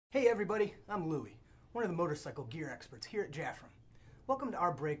Hey everybody, I'm Louie, one of the motorcycle gear experts here at Jafrum. Welcome to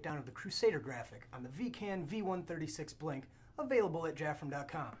our breakdown of the Crusader graphic on the VCAN V136 BLINC, available at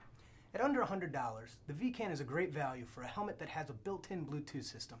Jafrum.com. At under $100, the VCAN is a great value for a helmet that has a built-in Bluetooth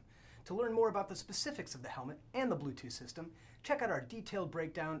system. To learn more about the specifics of the helmet and the Bluetooth system, check out our detailed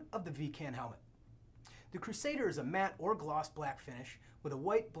breakdown of the VCAN helmet. The Crusader is a matte or gloss black finish with a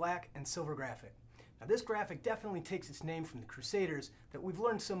white, black, and silver graphic. Now this graphic definitely takes its name from the Crusaders that we've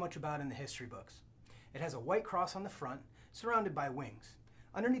learned so much about in the history books. It has a white cross on the front, surrounded by wings.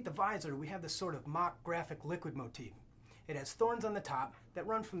 Underneath the visor we have this sort of mock graphic liquid motif. It has thorns on the top that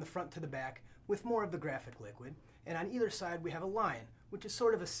run from the front to the back with more of the graphic liquid, and on either side we have a lion, which is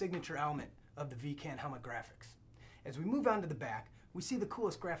sort of a signature element of the VCAN helmet graphics. As we move on to the back, we see the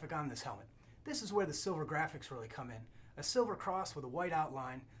coolest graphic on this helmet. This is where the silver graphics really come in. A silver cross with a white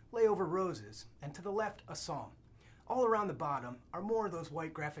outline, lay over roses, and to the left a psalm. All around the bottom are more of those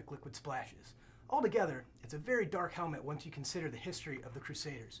white graphic liquid splashes. Altogether, it's a very dark helmet once you consider the history of the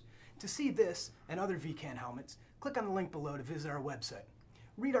Crusaders. To see this and other VCAN helmets, click on the link below to visit our website.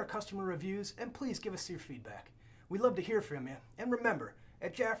 Read our customer reviews and please give us your feedback. We'd love to hear from you, and remember,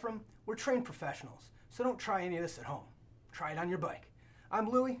 at Jafrum, we're trained professionals, so don't try any of this at home. Try it on your bike. I'm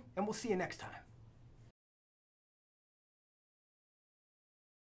Louie, and we'll see you next time.